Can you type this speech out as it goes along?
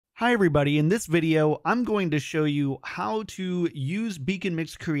Hi everybody, in this video I'm going to show you how to use BEACN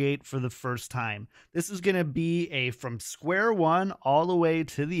Mix Create for the first time. This is going to be a from square one all the way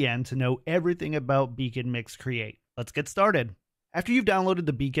to the end to know everything about BEACN Mix Create. Let's get started. After you've downloaded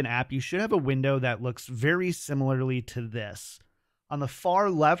the BEACN app, you should have a window that looks very similarly to this. On the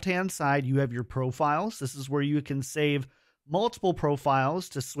far left hand side you have your profiles. This is where you can save multiple profiles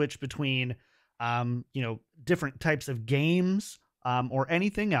to switch between different types of games, or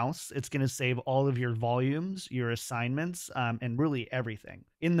anything else. It's going to save all of your volumes, your assignments, and really everything.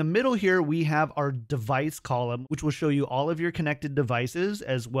 In the middle here, we have our device column, which will show you all of your connected devices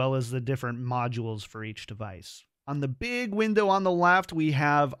as well as the different modules for each device. On the big window on the left, we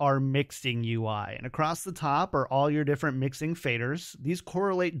have our mixing UI, and across the top are all your different mixing faders. These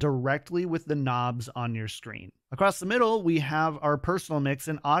correlate directly with the knobs on your screen. Across the middle, we have our personal mix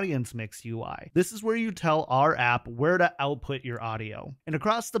and audience mix UI. This is where you tell our app where to output your audio. And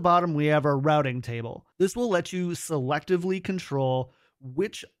across the bottom, we have our routing table. This will let you selectively control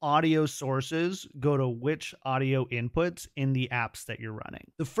which audio sources go to which audio inputs in the apps that you're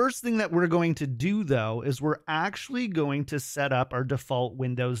running. The first thing that we're going to do though is we're actually going to set up our default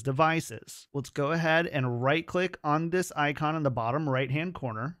Windows devices. Let's go ahead and right click on this icon in the bottom right hand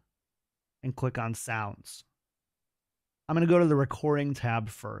corner and click on Sounds. I'm going to go to the recording tab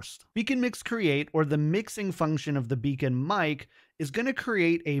first. BEACN Mix Create, or the mixing function of the BEACN mic, is going to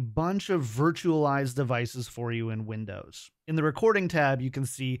create a bunch of virtualized devices for you in Windows. In the recording tab, you can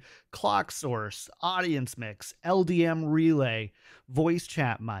see clock source, audience mix, LDM relay, voice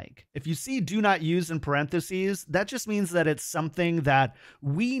chat mic. If you see do not use in parentheses, that just means that it's something that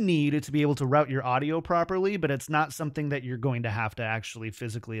we need to be able to route your audio properly, but it's not something that you're going to have to actually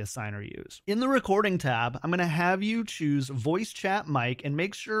physically assign or use. In the recording tab, I'm going to have you choose voice chat mic and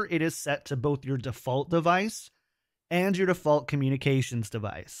make sure it is set to both your default device and your default communications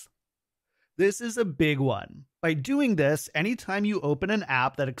device. This is a big one. By doing this, anytime you open an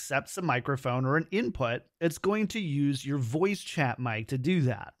app that accepts a microphone or an input, it's going to use your voice chat mic to do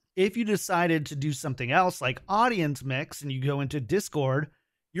that. If you decided to do something else like audience mix and you go into Discord,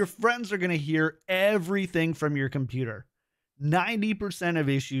 your friends are going to hear everything from your computer. 90% of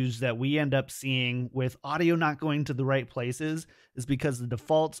issues that we end up seeing with audio not going to the right places is because the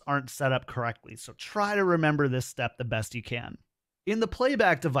defaults aren't set up correctly. So try to remember this step the best you can. In the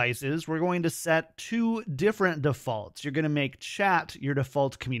playback devices, we're going to set two different defaults. You're going to make chat your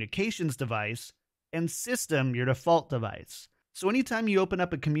default communications device and system your default device. So anytime you open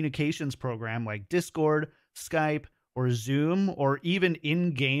up a communications program like Discord, Skype, or Zoom, or even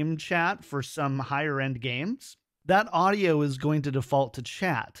in-game chat for some higher-end games, that audio is going to default to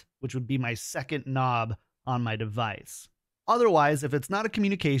chat, which would be my second knob on my device. Otherwise, if it's not a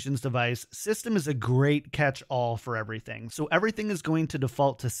communications device, system is a great catch-all for everything. So everything is going to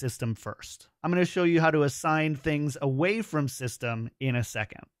default to system first. I'm going to show you how to assign things away from system in a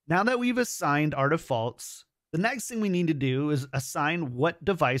second. Now that we've assigned our defaults, the next thing we need to do is assign what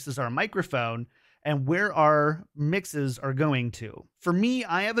device is our microphone and where our mixes are going to. For me,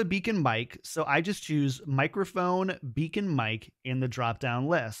 I have a BEACN mic, so I just choose microphone BEACN mic in the drop-down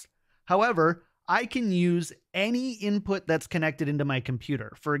list. However, I can use any input that's connected into my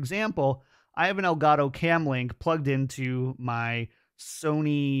computer. For example, I have an Elgato Cam Link plugged into my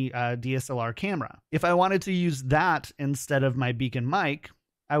Sony DSLR camera. If I wanted to use that instead of my BEACN mic,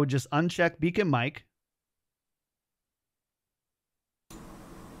 I would just uncheck BEACN mic,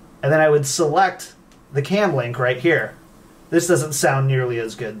 and then I would select the Cam Link right here. This doesn't sound nearly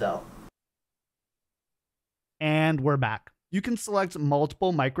as good though. And we're back. You can select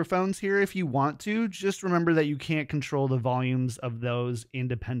multiple microphones here if you want to. Just remember that you can't control the volumes of those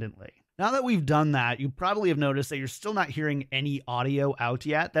independently. Now that we've done that, you probably have noticed that you're still not hearing any audio out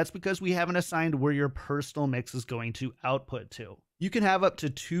yet. That's because we haven't assigned where your personal mix is going to output to. You can have up to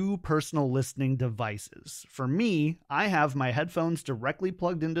 2 personal listening devices. For me, I have my headphones directly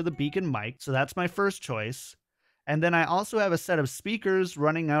plugged into the BEACN mic, so that's my first choice. And then I also have a set of speakers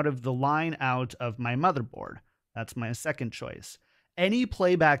running out of the line out of my motherboard. That's my second choice. Any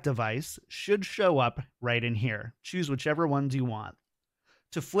playback device should show up right in here. Choose whichever ones you want.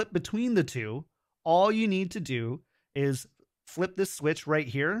 To flip between the two, all you need to do is flip this switch right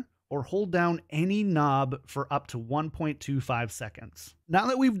here or hold down any knob for up to 1.25 seconds. Now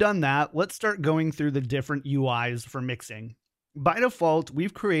that we've done that, let's start going through the different UIs for mixing. By default,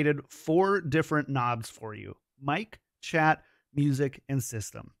 we've created 4 different knobs for you: mic, chat, music, and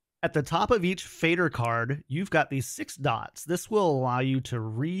system. At the top of each fader card, you've got these 6 dots. This will allow you to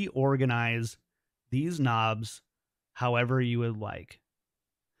reorganize these knobs however you would like.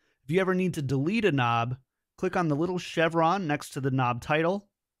 If you ever need to delete a knob, click on the little chevron next to the knob title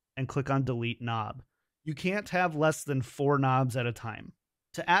and click on Delete Knob. You can't have less than 4 knobs at a time.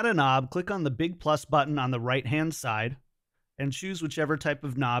 To add a knob, click on the big plus button on the right-hand side and choose whichever type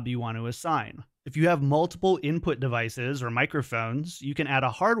of knob you want to assign. If you have multiple input devices or microphones, you can add a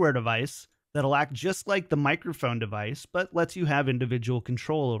hardware device that'll act just like the microphone device, but lets you have individual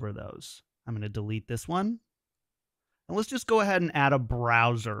control over those. I'm going to delete this one. And let's just go ahead and add a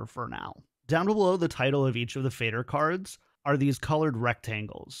browser for now. Down below the title of each of the fader cards are these colored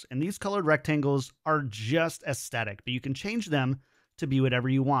rectangles. And these colored rectangles are just aesthetic, but you can change them to be whatever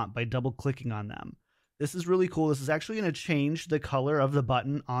you want by double clicking on them. This is really cool. This is actually going to change the color of the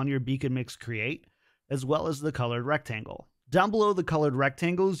button on your BEACN Mix Create, as well as the colored rectangle. Down below the colored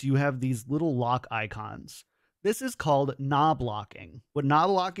rectangles, you have these little lock icons. This is called knob locking. What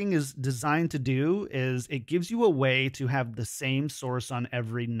knob locking is designed to do is it gives you a way to have the same source on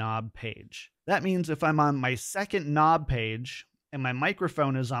every knob page. That means if I'm on my second knob page and my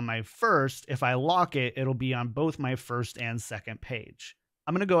microphone is on my first, if I lock it, it'll be on both my first and second page.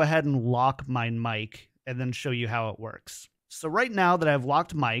 I'm going to go ahead and lock my mic and then show you how it works. So right now that I've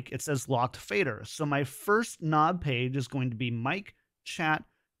locked mic, it says locked fader. So my first knob page is going to be mic, chat,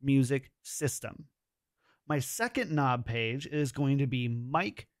 music, system. My second knob page is going to be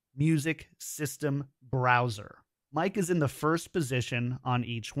mic, music, system, browser. Mic is in the first position on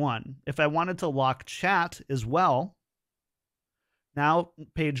each one. If I wanted to lock chat as well, now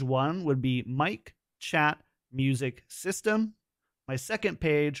page 1 would be mic, chat, music, system. My second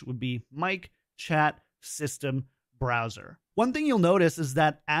page would be mic, chat, system, browser. One thing you'll notice is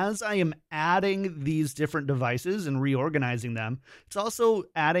that as I am adding these different devices and reorganizing them, it's also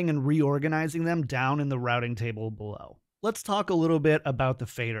adding and reorganizing them down in the routing table below. Let's talk a little bit about the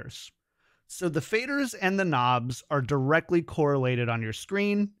faders. So the faders and the knobs are directly correlated on your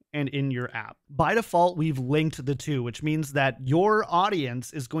screen and in your app. By default, we've linked the two, which means that your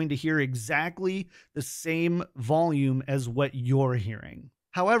audience is going to hear exactly the same volume as what you're hearing.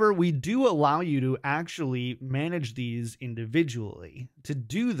 However, we do allow you to actually manage these individually. To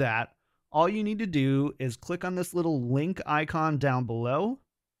do that, all you need to do is click on this little link icon down below,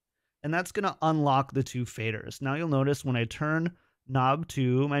 and that's going to unlock the two faders. Now you'll notice when I turn knob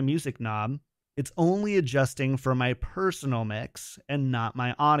 2, my music knob, it's only adjusting for my personal mix and not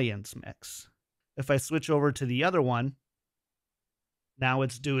my audience mix. If I switch over to the other one, now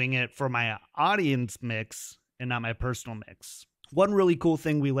it's doing it for my audience mix and not my personal mix. One really cool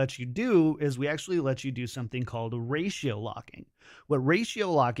thing we let you do is we actually let you do something called ratio locking. What ratio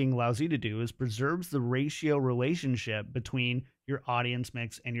locking allows you to do is preserves the ratio relationship between your audience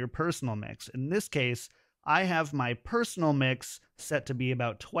mix and your personal mix. In this case, I have my personal mix set to be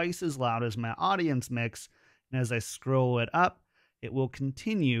about twice as loud as my audience mix. And as I scroll it up, it will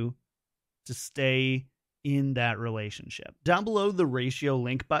continue to stay in that relationship. Down below the ratio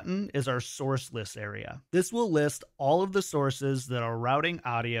link button is our source list area. This will list all of the sources that are routing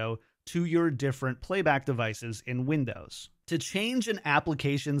audio to your different playback devices in Windows. To change an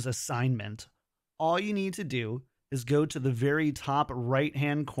application's assignment, all you need to do is go to the very top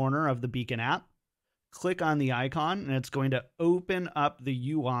right-hand corner of the BEACN app, click on the icon, and it's going to open up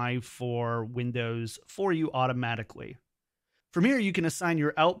the UI for Windows for you automatically. From here, you can assign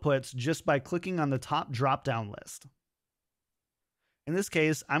your outputs just by clicking on the top drop-down list. In this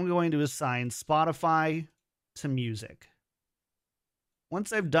case, I'm going to assign Spotify to music.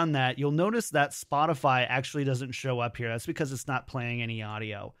 Once I've done that, you'll notice that Spotify actually doesn't show up here. That's because it's not playing any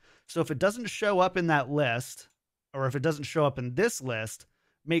audio. So if it doesn't show up in that list, or if it doesn't show up in this list,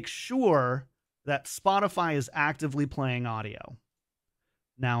 make sure that Spotify is actively playing audio.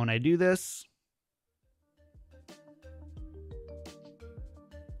 Now, when I do this,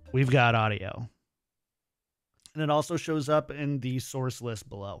 we've got audio. And it also shows up in the source list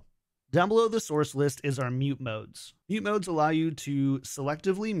below. Down below the source list is our mute modes. Mute modes allow you to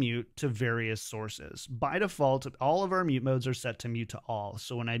selectively mute to various sources. By default, all of our mute modes are set to mute to all.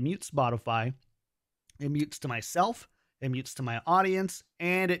 So when I mute Spotify, it mutes to myself, it mutes to my audience,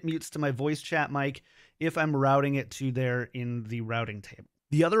 and it mutes to my voice chat mic if I'm routing it to there in the routing table.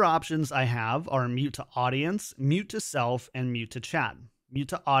 The other options I have are mute to audience, mute to self, and mute to chat. Mute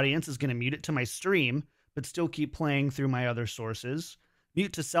to audience is going to mute it to my stream, but still keep playing through my other sources.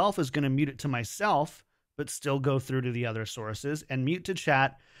 Mute to self is going to mute it to myself, but still go through to the other sources. And mute to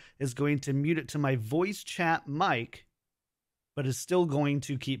chat is going to mute it to my voice chat mic, but is still going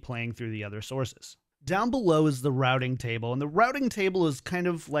to keep playing through the other sources. Down below is the routing table, and the routing table is kind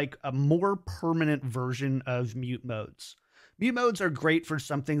of like a more permanent version of mute modes. Mute modes are great for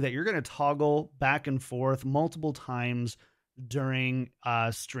something that you're going to toggle back and forth multiple times during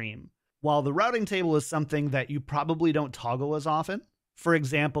a stream, while the routing table is something that you probably don't toggle as often. For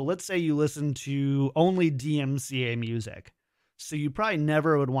example, let's say you listen to only DMCA music. So you probably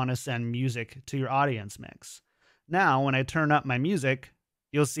never would want to send music to your audience mix. Now, when I turn up my music,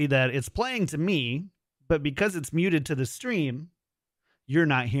 you'll see that it's playing to me, but because it's muted to the stream, you're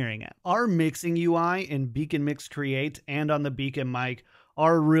not hearing it. Our mixing UI in BEACN Mix Create and on the BEACN mic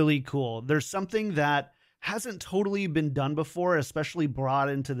are really cool. There's something that hasn't totally been done before, especially brought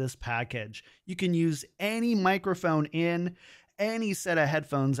into this package. You can use any microphone in, any set of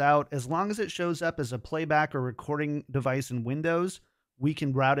headphones out. As long as it shows up as a playback or recording device in Windows, we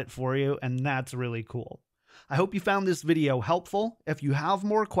can route it for you, and that's really cool. I hope you found this video helpful. If you have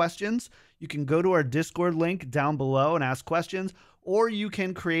more questions, you can go to our Discord link down below and ask questions, or you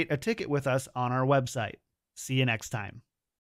can create a ticket with us on our website. See you next time.